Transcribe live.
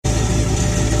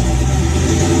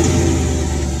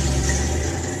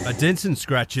Are dents and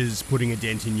scratches putting a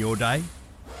dent in your day?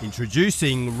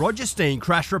 Introducing Roger Steen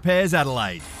Crash Repairs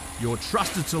Adelaide, your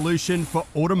trusted solution for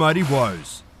automotive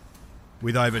woes.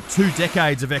 With over 2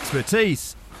 decades of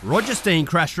expertise, Roger Steen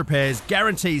Crash Repairs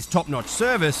guarantees top-notch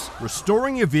service,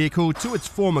 restoring your vehicle to its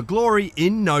former glory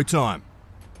in no time.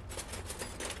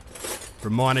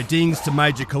 From minor dings to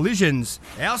major collisions,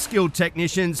 our skilled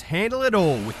technicians handle it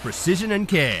all with precision and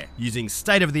care, using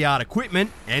state-of-the-art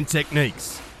equipment and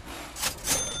techniques.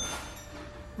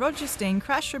 Roger Steen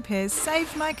Crash Repairs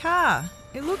saved my car.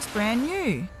 It looks brand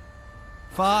new.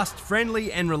 Fast,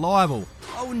 friendly and reliable.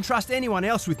 I wouldn't trust anyone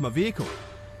else with my vehicle.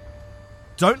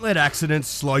 Don't let accidents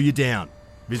slow you down.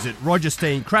 Visit Roger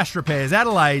Steen Crash Repairs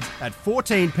Adelaide at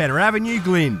 14 Penner Avenue,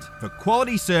 Glynde for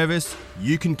quality service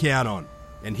you can count on.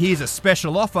 And here's a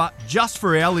special offer just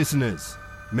for our listeners.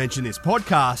 Mention this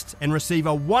podcast and receive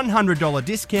a $100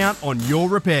 discount on your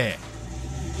repair.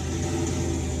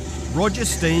 Roger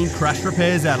Steen Crash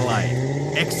Repairs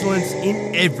Adelaide. Excellence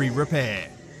in every repair.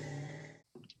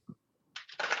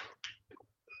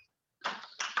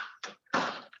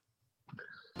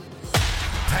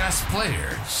 Past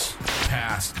players,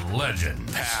 past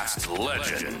legends, past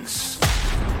legends.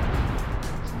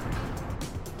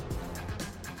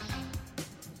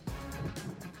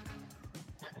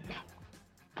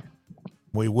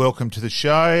 We welcome to the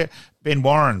show Ben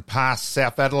Warren, past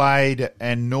South Adelaide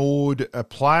and Norwood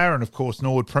player, and of course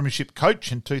Norwood Premiership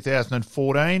Coach in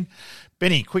 2014.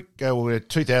 Benny, quick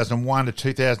 2001 to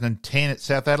 2010 at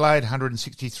South Adelaide,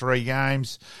 163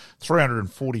 games,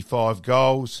 345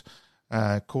 goals.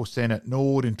 Of course, then at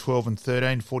Norwood in 12 and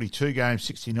 13, 42 games,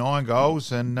 69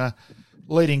 goals, and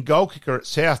leading goal kicker at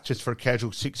South just for a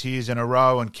casual 6 years in a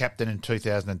row, and captain in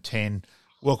 2010.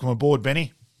 Welcome aboard,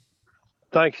 Benny.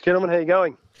 Thanks, gentlemen. How you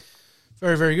going?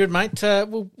 Very, very good, mate.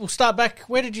 We'll start back.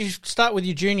 Where did you start with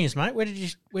your juniors, mate? Where did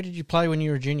you play when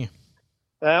you were a junior?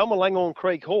 I'm a Langhorne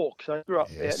Creek Hawk, so I grew up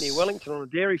out near Wellington on a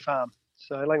dairy farm.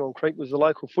 So Langhorne Creek was the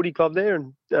local footy club there,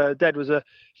 and Dad was a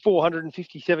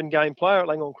 457-game player at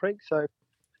Langhorne Creek. So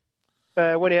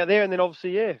went out there, and then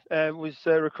obviously, was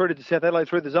recruited to South Adelaide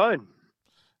through the zone.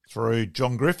 Through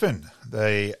John Griffin.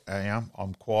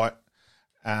 I'm quite,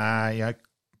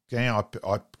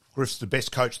 Griff's the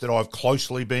best coach that I've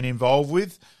closely been involved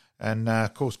with, and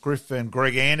of course Griff and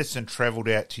Greg Anderson travelled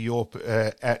out to your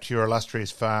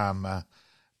illustrious farm,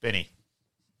 Benny.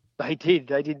 They did.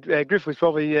 Griff was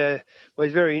probably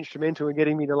was very instrumental in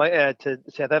getting me to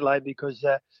South Adelaide, because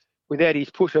without his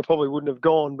push, I probably wouldn't have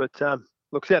gone. But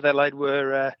look, South Adelaide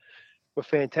were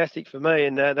fantastic for me,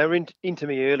 and they were into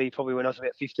me early, probably when I was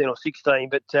about 15 or 16.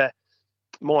 But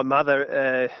my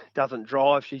mother doesn't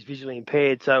drive; she's visually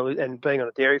impaired. So, and being on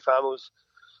a dairy farm, it was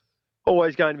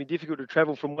always going to be difficult to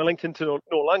travel from Wellington to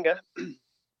Noarlunga.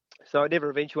 So it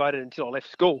never eventuated until I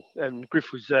left school, and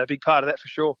Griff was a big part of that for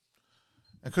sure.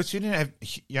 Because you didn't have,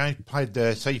 you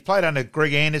played under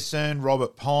Greg Anderson,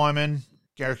 Robert Pyman,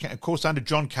 Gary, of course under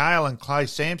John Cale and Clay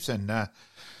Sampson.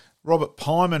 Robert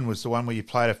Pyman was the one where you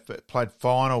played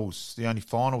finals, the only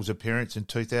finals appearance in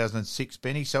 2006,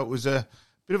 Benny. So it was a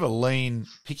bit of a lean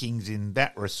pickings in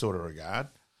that sort of regard.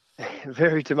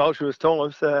 Very tumultuous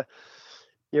times.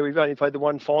 We've only played the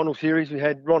one final series. We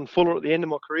had Ron Fuller at the end of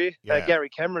my career, Gary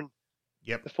Cameron,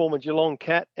 the former Geelong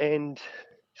Cat and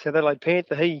South Adelaide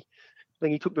Panther. I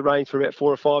think he took the reins for about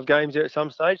 4 or 5 games there at some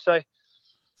stage. So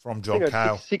from John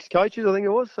Cale, six coaches, I think it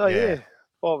was. So 5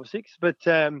 or 6. But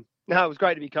it was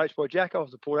great to be coached by Jack. I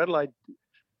was a Port Adelaide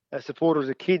supporter as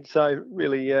a kid, so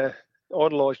really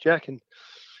idolised Jack. And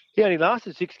he only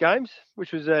lasted 6 games,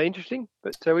 which was interesting.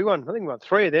 But we won. I think we won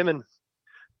 3 of them and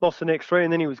lost the next 3,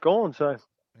 and then he was gone. So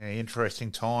interesting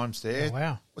times there. Oh,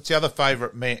 wow. What's the other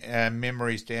favourite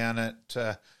memories down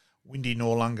at Windy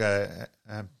Noarlunga,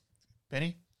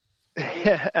 Benny?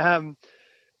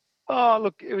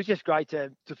 Look, it was just great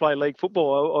to play league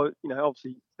football.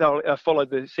 Obviously, I followed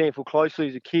the SANFL closely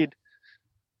as a kid,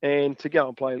 and to go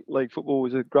and play league football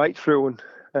was a great thrill.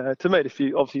 And to meet a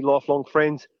few, obviously, lifelong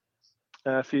friends.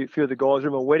 A few of the guys were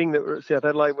at my wedding that were at South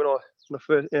Adelaide when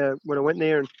I went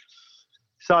there, and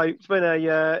so it's been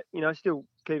a still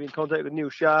keeping in contact with Neil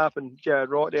Sharp and Jared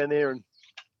Wright down there, and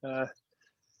a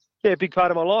big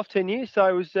part of my life, 10 years. So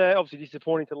it was obviously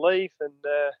disappointing to leave,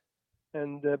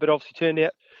 but obviously turned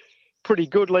out pretty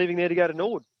good leaving there to go to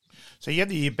Norwood. So you had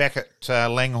the year back at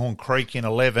Langhorne Creek in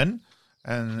 11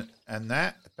 and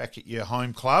that, back at your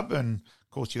home club, and of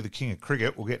course you're the king of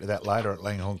cricket. We'll get to that later at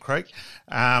Langhorne Creek.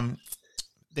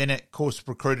 Then, of course,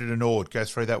 recruited to Norwood. Go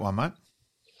through that one, mate.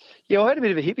 Yeah, I had a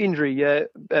bit of a hip injury,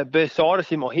 bursitis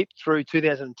in my hip through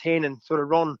 2010, and sort of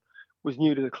Ron was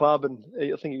new to the club, and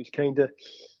I think he was keen to.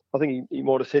 I think he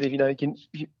might have said, if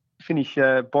you finish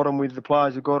bottom with the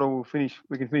players we've got, or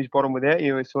we can finish bottom without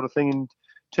you, sort of thing in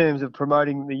terms of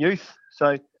promoting the youth.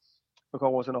 So, look, I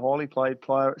wasn't a highly played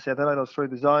player at South Adelaide. I was through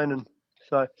the zone, and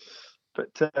so,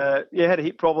 but had a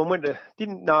hip problem.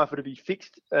 Didn't know if it'd be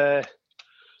fixed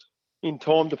in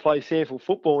time to play SANFL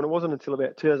football, and it wasn't until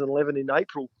about 2011 in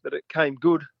April that it came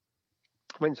good.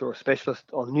 Went and saw a specialist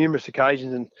on numerous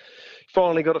occasions, and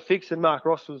finally got it fixed. And Mark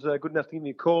Ross was good enough to give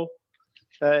me a call,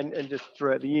 and just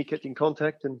throughout the year kept in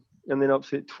contact, and then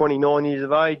obviously at 29 years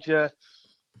of age,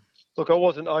 look, I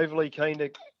wasn't overly keen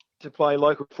to play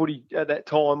local footy at that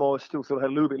time. I still sort of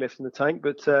had a little bit left in the tank,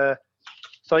 but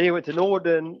went to Norwood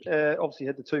and obviously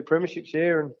had the 2 premierships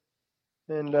there,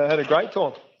 and had a great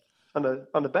time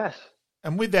under Bass.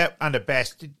 And with that under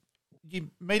Bass, did you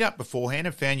meet up beforehand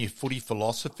and found your footy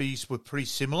philosophies were pretty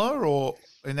similar, or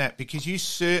in that, because you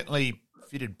certainly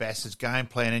fitted Bass's game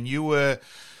plan, and you were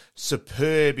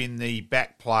superb in the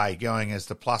back play, going as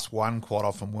the +1 quite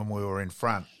often when we were in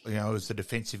front. You know, it was the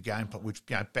defensive game, which,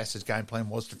 you know, Bass's game plan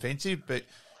was defensive, but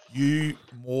you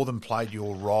more than played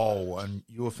your role, and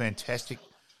you were fantastic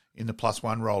in the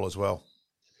 +1 role as well.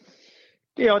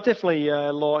 Yeah, I definitely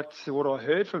liked what I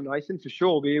heard from Nathan, for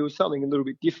sure. But it was something a little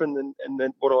bit different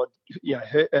than what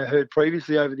I'd heard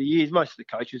previously over the years. Most of the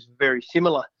coaches were very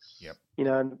similar. Yep.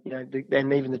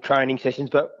 And even the training sessions.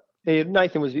 But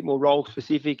Nathan was a bit more role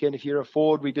specific. And if you're a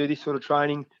forward, we do this sort of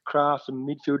training. Craft and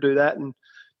midfield do that, and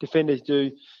defenders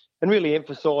do, and really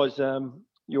emphasise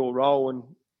your role.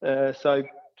 And so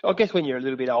I guess when you're a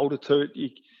little bit older too, you're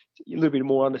a little bit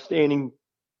more understanding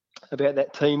about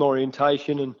that team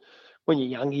orientation. And when you're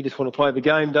young, you just want to play the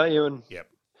game, don't you? And yep.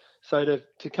 So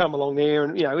to come along there,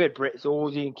 and we had Brett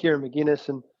Zorsey and Kieran McGuinness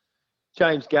and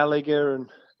James Gallagher and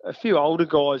a few older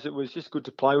guys that was just good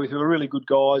to play with, who were really good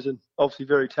guys and obviously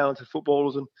very talented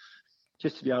footballers, and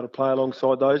just to be able to play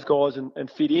alongside those guys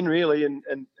and fit in really and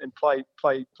play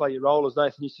your role, as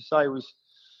Nathan used to say, was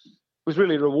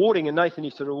really rewarding. And Nathan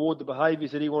used to reward the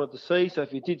behaviours that he wanted to see. So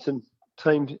if you did some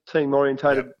team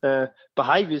orientated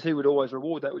behaviours, he would always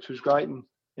reward that, which was great.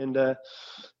 And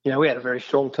we had a very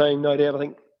strong team, no doubt. I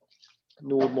think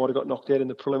Norwood might have got knocked out in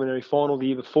the preliminary final the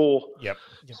year before. Yep.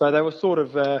 So they were sort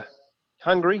of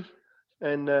hungry,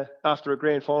 and after a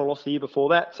grand final loss the year before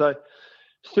that. So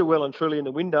still well and truly in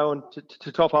the window. And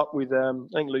to top up with, I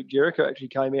think Luke Jericho actually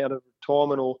came out of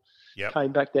retirement or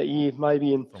came back that year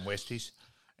maybe. From Westies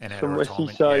and out from of Westies.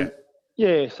 retirement.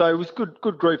 So it was a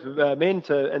good group of men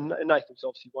and Nathan was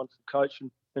obviously a wonderful coach,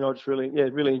 and I just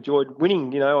really enjoyed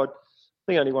winning. I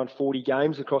think I only won 40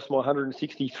 games across my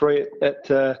 163 at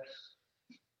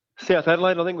South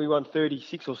Adelaide. I think we won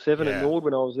 36 or 7 at Norwood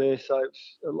when I was there. So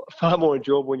it's far more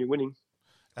enjoyable when you're winning.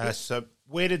 So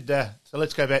where did so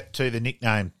let's go back to the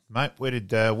nickname, mate. Where did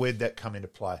that come into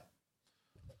play?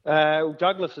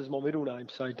 Douglas is my middle name,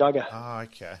 so Duggar. Oh,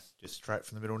 okay, just straight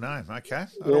from the middle name. Okay,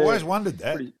 I'd always wondered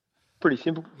that. Pretty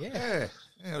simple. Yeah,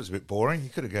 it was a bit boring. You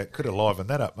could have livened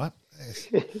that up, mate. Yes.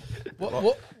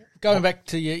 What, going back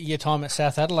to your time at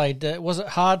South Adelaide, was it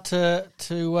hard to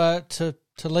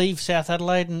leave South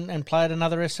Adelaide and play at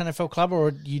another SNFL club, or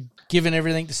had you given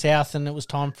everything to South and it was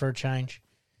time for a change?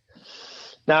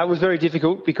 No, it was very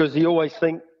difficult because you always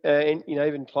think, and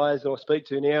even players that I speak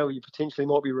to now, you potentially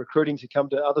might be recruiting to come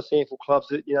to other SANFL clubs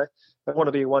that they want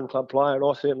to be a one club player. And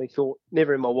I certainly thought,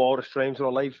 never in my wildest dreams would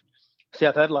I leave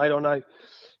South Adelaide. I know,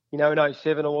 in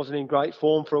 07 I wasn't in great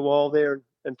form for a while there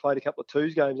and played a couple of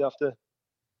twos games after.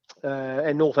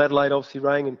 And North Adelaide obviously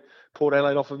rang, and Port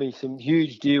Adelaide offered me some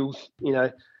huge deals,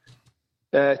 to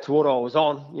what I was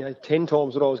on, 10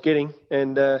 times what I was getting.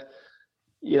 And,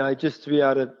 just to be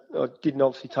able to, I didn't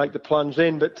obviously take the plunge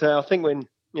then, but I think when,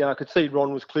 I could see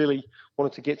Ron was clearly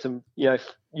wanted to get some,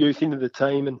 youth into the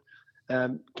team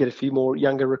and get a few more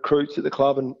younger recruits at the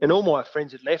club. And all my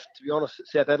friends had left, to be honest, at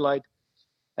South Adelaide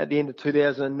at the end of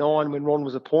 2009 when Ron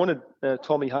was appointed.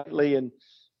 Tommy Haitley and,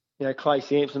 Clay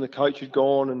Sampson, the coach, had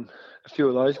gone, and a few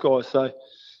of those guys. So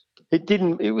it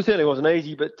certainly wasn't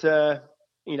easy, but,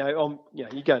 you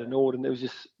go to Norwood and there was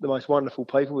just the most wonderful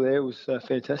people there. It was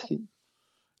fantastic.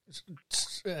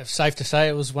 It's safe to say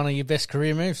it was one of your best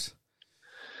career moves.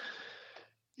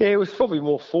 Yeah, it was probably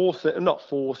more forced, not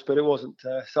forced, but it wasn't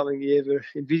something you ever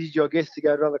envisaged, I guess, to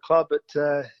go to another club.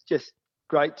 But just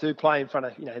great to play in front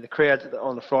of the crowds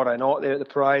on the Friday night there at the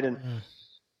parade, and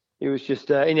it was just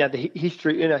the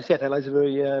history. South Adelaide's a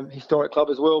very historic club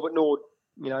as well, but Norwood,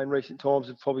 in recent times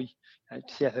have probably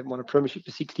South haven't won a premiership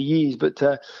for 60 years, but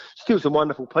still some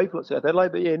wonderful people at South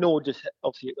Adelaide. But Norwood just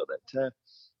obviously got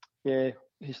that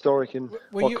historic and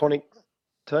iconic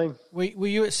team. Were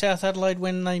you at South Adelaide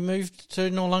when they moved to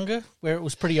Noarlunga, where it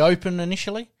was pretty open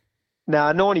initially?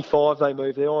 No, 95 they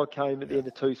moved there. I came at the end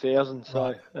of 2000.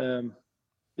 So,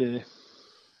 yeah.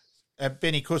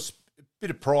 Benny, of course, a bit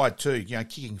of pride too,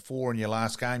 kicking 4 in your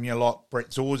last game. Like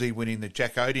Brett Zorsey winning the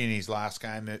Jack Odie in his last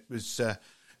game. It was a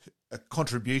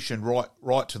contribution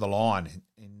right to the line.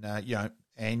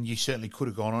 And you certainly could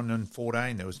have gone on in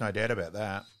 14. There was no doubt about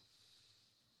that.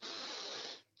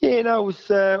 Yeah, no, it was,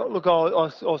 look, I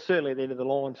was certainly at the end of the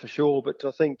line for sure. But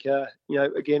I think,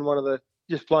 again,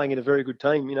 just playing in a very good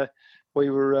team, we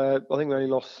were, I think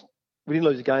we didn't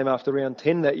lose a game after round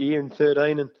 10 that year in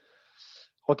 13. And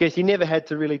I guess you never had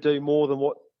to really do more than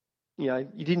what, you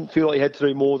didn't feel like you had to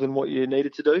do more than what you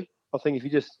needed to do. I think if you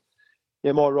just,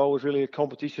 my role was really a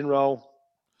competition role.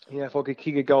 If I could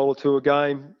kick a goal or two a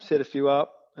game, set a few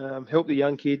up, help the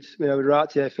young kids, with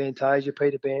Ratio Fantasia,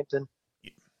 Peter Bampton.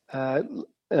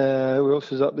 Who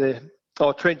else was up there?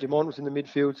 Oh, Trent Dumont was in the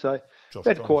midfield, so we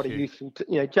had quite a youthful,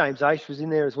 James Ace was in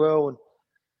there as well. And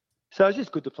so it was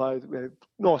just good to play with a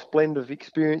nice blend of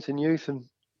experience and youth,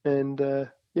 and it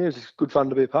was just good fun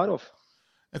to be a part of.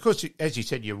 Of course, as you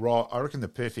said, you're right. I reckon the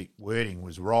perfect wording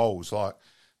was roles. Like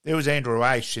there was Andrew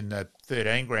Ace in the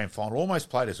 13 grand final, almost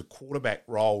played as a quarterback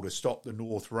role to stop the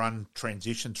North run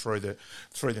transition through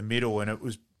the middle, and it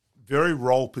was very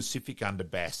role specific under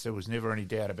Bass. There was never any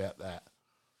doubt about that.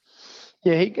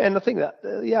 Yeah, and I think that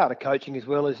the art of coaching as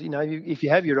well is, if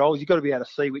you have your roles, you've got to be able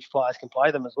to see which players can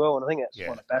play them as well. And I think that's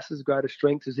one of Bass's greatest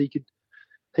strengths is he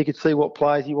could see what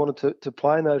players he wanted to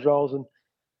play in those roles. And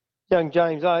young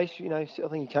James Ace, I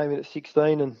think he came in at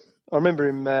 16, and I remember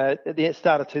him at the end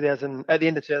of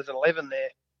 2011 there.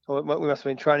 We must have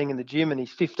been training in the gym, and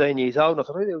he's 15 years old. And I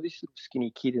thought, oh, this little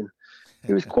skinny kid, and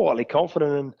he was quietly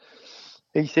confident.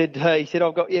 And he said,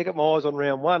 I've got my eyes on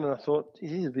round 1, and I thought,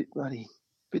 he's a bit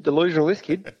delusional, this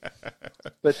kid.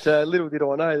 But little did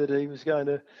I know that he was going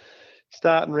to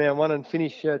start in round 1 and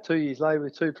finish 2 years later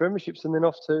with 2 premierships and then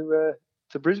off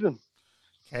to Brisbane.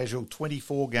 Casual,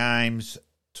 24 games,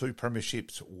 2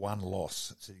 premierships, 1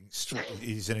 loss. It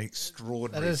is an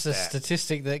extraordinary That is stat. a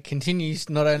statistic that continues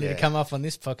not only to come up on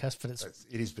this podcast, but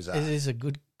it is bizarre. It is a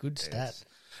good stat. Yes.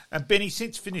 And Benny,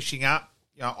 since finishing up,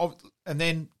 and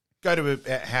then go to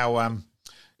about how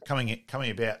coming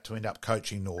about to end up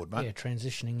coaching Nord, mate. Yeah,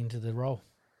 transitioning into the role.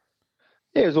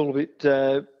 Yeah, it was all a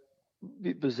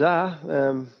bit bizarre,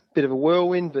 bit of a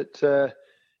whirlwind, but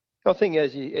I think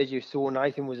as you saw,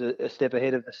 Nathan was a step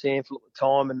ahead of the sample at the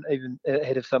time, and even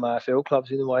ahead of some AFL clubs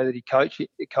in the way that he coached.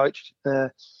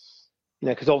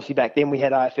 Because obviously back then we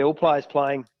had AFL players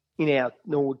playing in our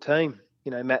Norwood team.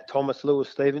 Matt Thomas, Lewis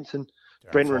Stevenson,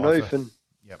 Brent Renouf, and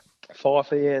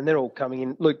Pfeiffer, and they're all coming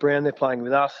in. Luke Brown, they're playing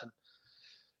with us, and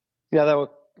they were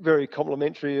very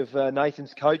complimentary of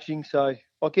Nathan's coaching. So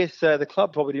I guess the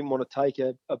club probably didn't want to take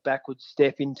a backward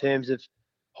step in terms of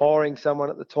hiring someone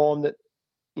at the time that,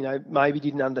 maybe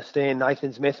didn't understand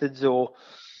Nathan's methods. So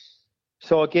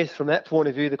I guess from that point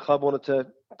of view, the club wanted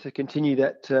to continue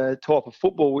that type of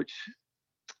football, which,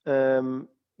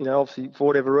 obviously for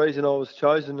whatever reason I was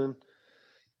chosen.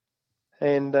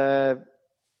 And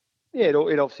it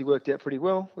obviously worked out pretty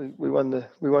well. We won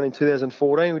in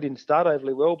 2014. We didn't start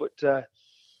overly well, but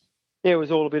it was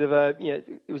all a bit of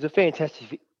it was a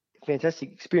fantastic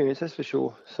experience, that's for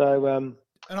sure. So and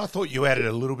I thought you added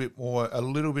a little bit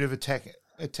of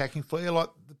attacking flair. Like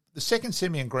the second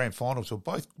semi and grand finals were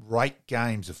both great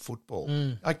games of football.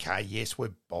 Okay, yes,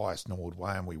 we're biased Norwood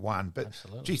way and we won, but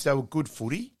geez, they were good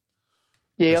footy.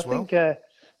 Yeah, I think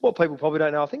what people probably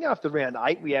don't know, I think after round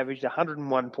 8 we averaged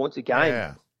 101 points a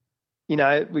game.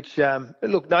 Yeah. Which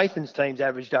look, Nathan's teams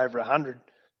averaged over 100,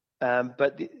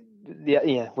 but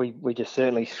we just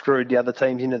certainly screwed the other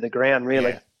teams into the ground,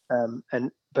 really. Yeah.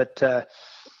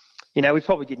 We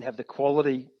probably didn't have the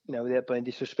quality, without being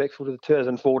disrespectful to the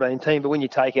 2014 team. But when you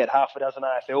take out half a dozen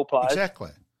AFL players, exactly,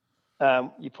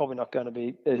 you're probably not going to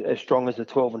be as strong as the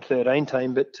 12 and 13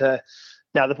 team. But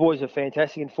no, the boys are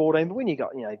fantastic in 14. But when you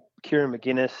got Kieran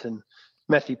McGuinness and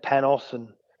Matthew Panos and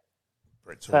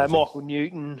Michael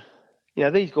Newton.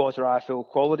 These guys are AFL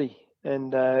quality,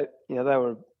 and they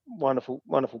were wonderful,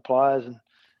 wonderful players. And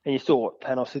you saw what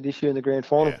Panos did this year in the grand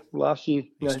final last year.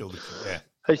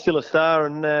 He's still a star,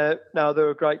 and they're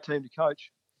a great team to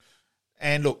coach.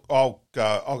 And look, I'll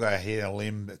go ahead on a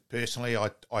limb. Personally, I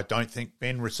don't think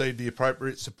Ben received the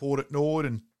appropriate support at Norwood,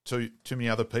 and too many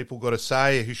other people got to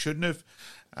say who shouldn't have.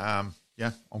 I'm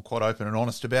quite open and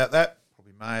honest about that.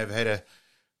 Probably may have had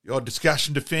the odd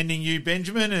discussion defending you,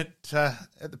 Benjamin, at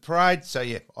the parade. So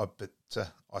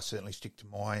I certainly stick to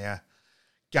my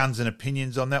guns and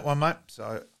opinions on that one, mate.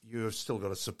 So you have still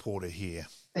got a supporter here.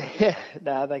 Yeah,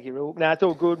 no, thank you, Will. No, it's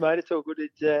all good, mate. It's all good.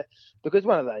 It's because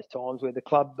one of those times where the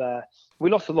club we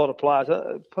lost a lot of players.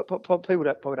 People probably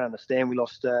don't understand. We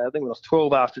lost. I think we lost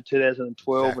 12 after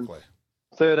 2012 Exactly. and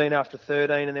 13 after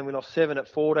 13, and then we lost 7 at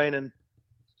 14, and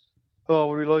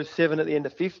we lose 7 at the end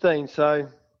of 15. So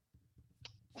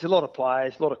it's a lot of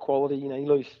players, a lot of quality. You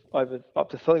lose up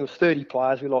to, I think it was 30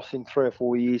 players we lost in 3 or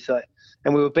 4 years. So,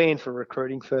 and we were banned for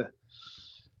recruiting for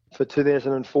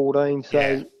 2014. So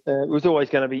it was always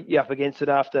going to be up against it.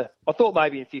 After I thought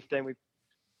maybe in 15 we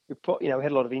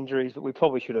had a lot of injuries, but we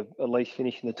probably should have at least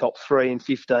finished in the top 3 in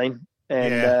 15.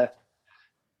 And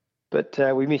but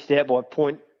we missed out by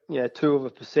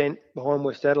 0.2% behind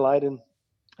West Adelaide,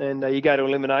 and you go to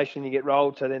elimination, you get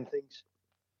rolled. So then things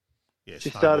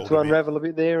just started to unravel a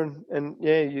bit there, and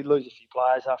you lose a few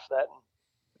players after that,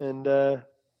 and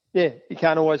you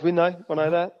can't always win though. I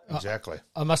know that. Exactly.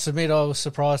 I must admit, I was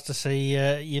surprised to see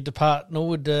you depart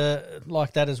Norwood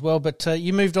like that as well. But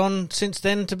you moved on since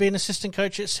then to be an assistant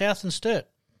coach at South and Sturt.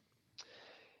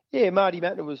 Yeah, Marty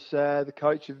Mattner was the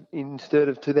coach in Sturt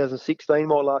of 2016,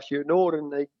 my last year at Norwood,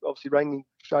 and he obviously rang me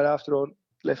straight after I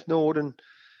left Norwood, and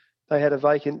they had a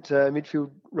vacant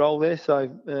midfield role there, so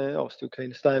I was still keen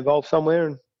to stay involved somewhere,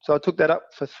 and so I took that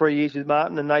up for 3 years with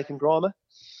Martin and Nathan Grimer.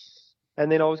 And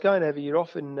then I was going to have a year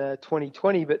off in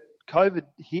 2020, but COVID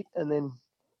hit, and then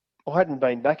I hadn't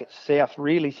been back at South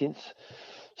really since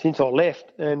I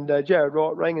left. And Jared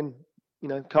Wright rang, and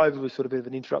COVID was sort of a bit of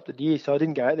an interrupted year, so I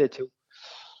didn't go out there till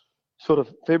sort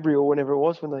of February or whenever it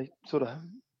was, when they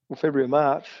February or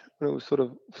March, when it was sort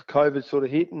of COVID sort of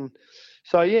hit. And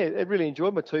so I really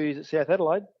enjoyed my 2 years at South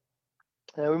Adelaide.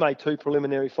 We made 2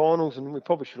 preliminary finals, and we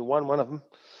probably should have won one of them,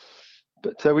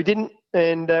 but we didn't.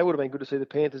 And it would have been good to see the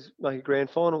Panthers make a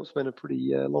grand final. It's been a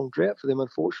pretty long drought for them,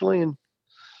 unfortunately. And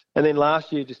then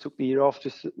last year, just took the year off.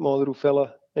 Just my little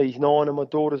fella, he's 9, and my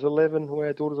daughter's 11.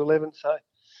 Our daughter's 11, so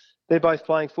they're both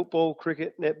playing football,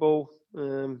 cricket, netball,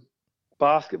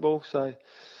 basketball. So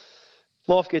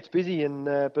life gets busy, and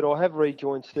but I have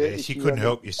rejoined Sturt. Yes, you couldn't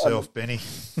help yourself, Benny.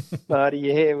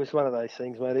 Marty, it was one of those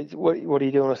things, mate. It's, what are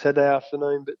you doing on a Saturday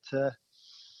afternoon? But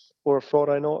or a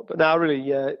Friday night. But no, I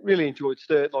really enjoyed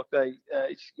Sturt. Like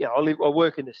I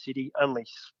work in the city. I think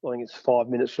it's 5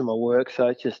 minutes from my work, so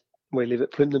it's just, we live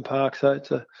at Plimpton Park, so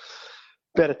it's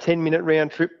about a 10-minute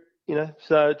round trip.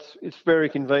 So it's very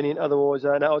convenient. Otherwise,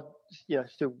 I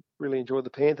still really enjoy the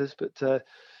Panthers, but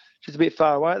just a bit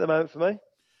far away at the moment for me.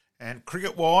 And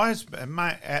cricket-wise,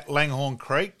 at Langhorne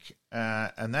Creek,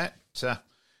 and that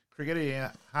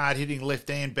cricketer, hard-hitting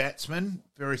left-hand batsman,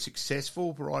 very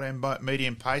successful, right-hand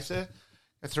medium pacer.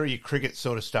 Go through your cricket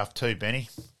sort of stuff too, Benny.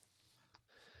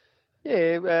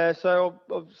 Yeah, so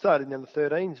I've started in the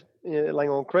 13s at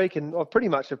Langhorne Creek, and I pretty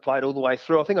much have played all the way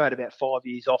through. I think I had about 5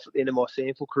 years off at the end of my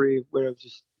sample career, where I was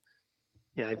just,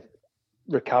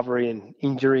 recovery and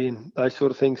injury and those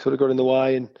sort of things sort of got in the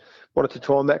way, and wanted to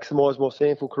try and maximise my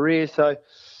sample career. So,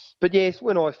 but yes,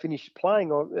 when I finished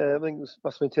playing, I think it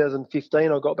must have been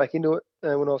 2015, I got back into it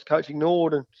when I was coaching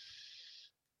Norwood,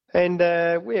 and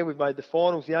we've made the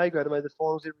finals. The A grade have made the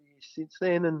finals every year since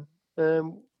then,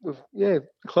 and the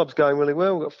club's going really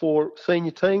well. We've got 4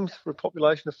 senior teams for a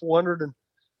population of 400, and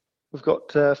we've got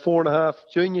 4.5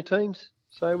 junior teams.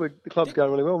 So the club's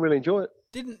going really well. Really enjoy it.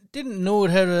 Didn't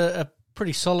Norwood have a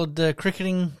pretty solid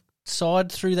cricketing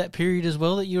side through that period as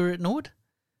well that you were at Norwood?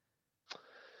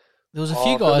 There was a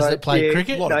few guys that played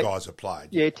cricket. A lot of guys have played.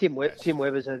 Yeah, Tim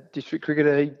Webber's a district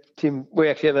cricketer. We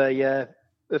actually have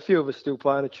a few of us still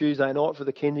play on a Tuesday night for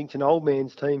the Kensington Old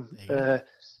Man's team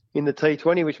in the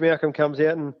T20, which Malcolm comes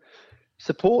out and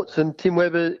supports. And Tim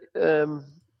Webber,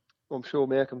 I'm sure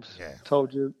Malcolm's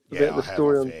told you about the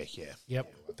story on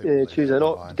Tuesday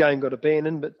night. The game got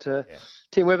abandoned, but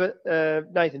Tim Webber,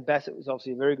 Nathan Bassett was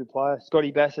obviously a very good player.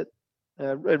 Scotty Bassett,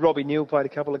 Robbie Neal played a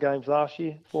couple of games last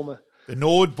year. The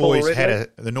Norwood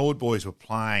boys were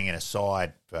playing in a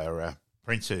side for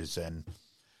Princes, and it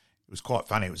was quite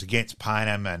funny. It was against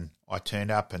Paynham, and I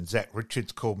turned up, and Zach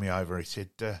Richards called me over. He said,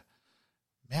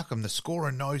 "Malcolm, the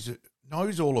scorer knows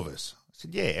all of us." I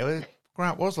said, "Yeah,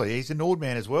 Grant Wasley, he's a Norwood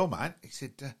man as well, mate." He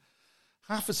said,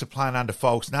 "Half of us are playing under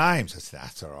false names." I said,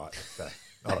 "That's all right. That's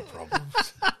not a problem."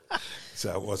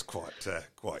 So it was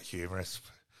quite humorous.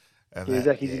 And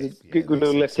Zacky's a good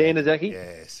little left-hander, Zacky.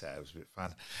 Yeah, so it was a bit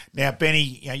fun. Now, Benny,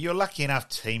 you're lucky enough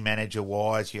team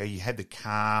manager-wise. You had the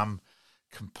calm,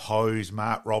 composed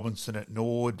Mark Robinson at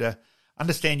Norwood.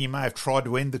 Understand you may have tried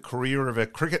to end the career of a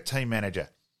cricket team manager.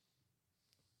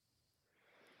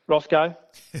 Roscoe,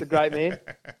 the great man.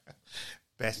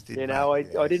 Bastard.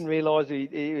 I didn't realise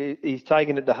he's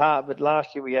taken it to heart. But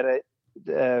last year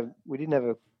we didn't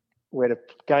have we had a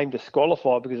game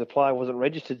disqualified because a player wasn't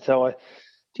registered. So I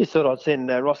just thought I'd send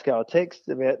Roscoe a text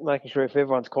about making sure if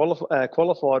everyone's qualified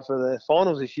for the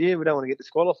finals this year, we don't want to get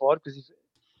disqualified, because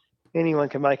if anyone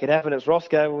can make it happen, it's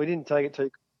Roscoe. And we didn't take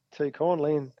it too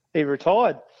kindly, and he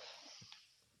retired.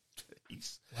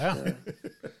 Jeez. Wow.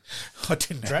 I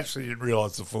didn't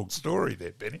realise the full story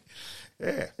there, Benny.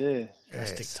 Yeah.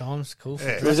 Drastic times, cool. For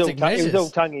It was all drastic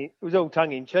measures.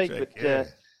 tongue in cheek, but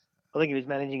I think he was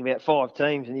managing about 5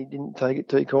 teams, and he didn't take it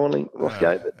too kindly,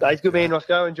 Roscoe. But he's a good man,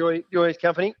 Roscoe. Enjoy his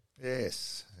company.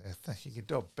 Yes. Thank you,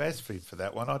 Dog Basford, for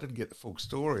that one. I didn't get the full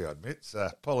story, I admit, so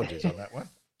apologies on that one.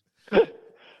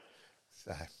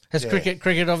 Has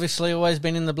cricket obviously always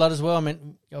been in the blood as well? I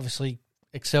mean, you obviously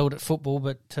excelled at football,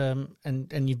 but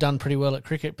and you've done pretty well at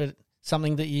cricket, but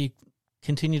something that you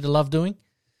continue to love doing?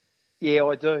 Yeah,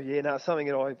 I do. Yeah, no, something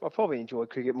that I probably enjoyed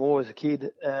cricket more as a kid.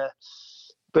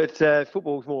 But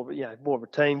football's more of a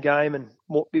team game, and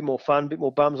a bit more fun, a bit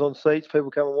more bums on seats.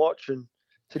 People come and watch, and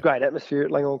it's a great atmosphere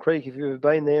at Langhorne Creek if you've ever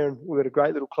been there, and we've got a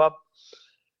great little club.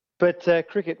 But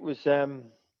cricket was,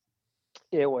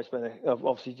 always been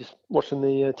obviously just watching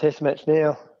the Test match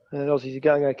now. Aussies are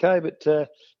going okay, but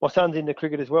my son's into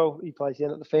cricket as well. He plays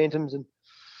down at the Phantoms, and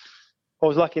I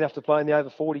was lucky enough to play in the over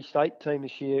 40 state team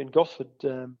this year in Gosford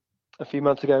a few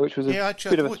months ago, which was a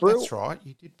bit of a thrill. That's right,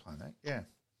 you did play that, yeah.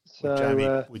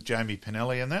 So, with Jamie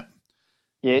Pinelli and that.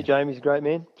 Yeah, Jamie's a great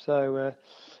man. So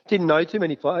didn't know too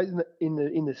many players in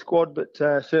the squad, but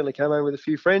certainly came home with a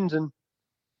few friends and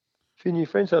a few new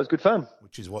friends. So it was good fun.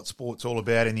 Which is what sport's all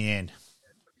about in the end.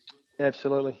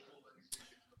 Absolutely.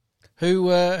 Who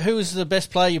was the best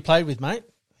player you played with, mate?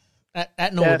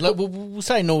 At Norwood. We'll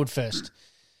say Norwood first.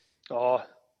 Oh,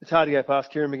 it's hard to go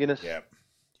past Kieran McGuinness. Yeah.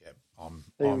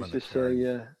 He was just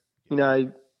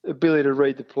ability to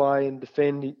read the play and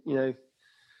defend.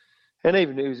 And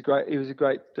even he was a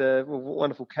great,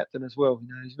 wonderful captain as well.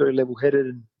 He's very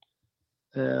level-headed,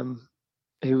 and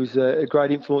he was a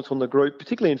great influence on the group,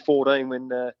 particularly in 14 when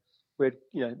we had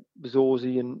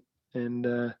Bazorzi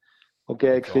and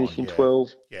Gags finished in 12.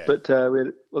 Yeah. But we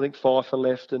had, I think, Pfeiffer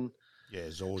left, and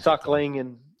Suckling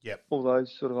and all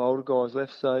those sort of older guys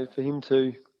left. So for him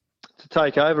to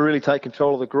take over, really take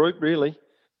control of the group, really.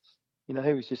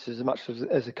 He was just as much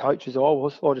as a coach as I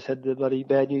was. I just had the bloody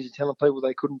bad news of telling people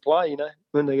they couldn't play,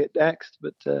 when they get axed.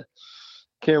 But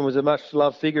Kieran was a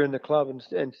much-loved figure in the club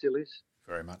and still is.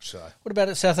 Very much so. What about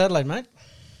at South Adelaide, mate?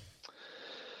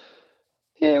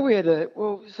 Yeah, we had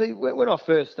when I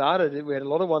first started, we had a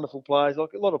lot of wonderful players.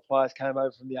 Like a lot of players came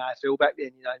over from the AFL back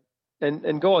then,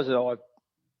 and guys that I,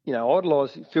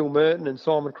 idolised, Phil Merton and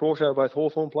Simon Crawshay were both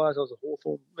Hawthorn players. I was a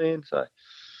Hawthorn man, so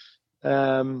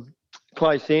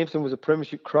Clay Sampson was a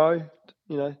premiership Crow.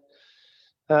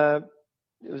 There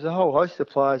was a whole host of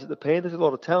players at the Panthers, a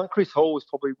lot of talent. Chris Hall was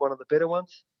probably one of the better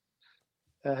ones.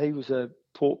 He was a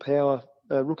Port Power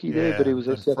rookie there, but he was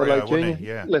a South Adelaide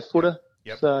junior, left footer.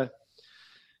 Yep. So,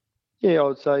 yeah, I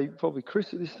would say probably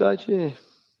Chris at this stage, yeah.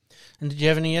 And did you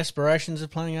have any aspirations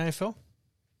of playing AFL?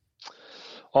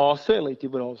 Oh, I certainly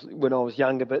did when I was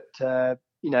younger, but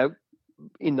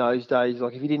in those days,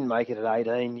 like if you didn't make it at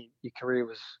 18, your career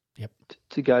was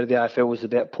to go to the AFL was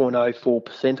about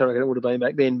 0.04%. I reckon it would have been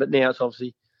back then, but now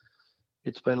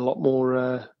it's been a lot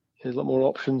more. There's a lot more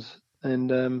options, and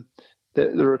the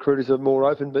recruiters are more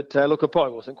open. But look, I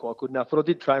probably wasn't quite good enough. But I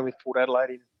did train with Port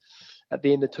Adelaide at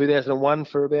the end of 2001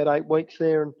 for about 8 weeks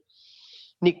there, and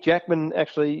Nick Jackman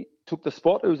actually took the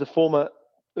spot. Who was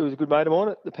a good mate of mine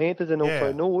at the Panthers and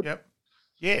also Norwood. Yep.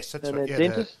 Yes, that's and right.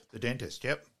 Dentist. The dentist,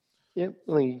 yep. Yep.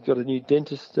 I think he got a new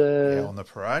dentist. On the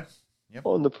parade. Yep.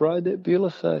 On the parade there,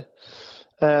 Beulah. So,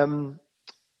 and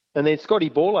then Scotty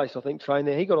Borlace, I think, trained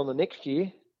there. He got on the next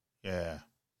year. Yeah.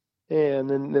 Yeah, and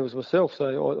then there was myself. So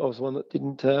I was one that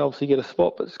didn't obviously get a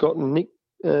spot, but Scott and Nick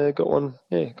got one.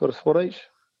 Yeah, got a spot each.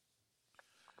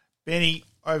 Benny,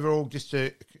 overall, just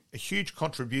a huge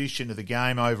contribution to the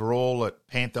game overall at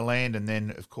Pantherland, and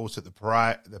then, of course, at the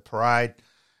parade.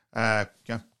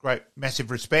 Great,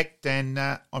 massive respect, and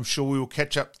I'm sure we will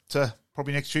catch up to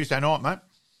probably next Tuesday night, mate.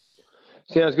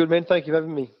 Sounds good, man. Thank you for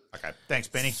having me. Okay, thanks,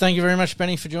 Benny. Thank you very much,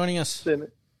 Benny, for joining us. See you,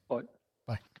 mate.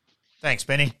 Bye. Thanks,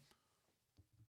 Benny.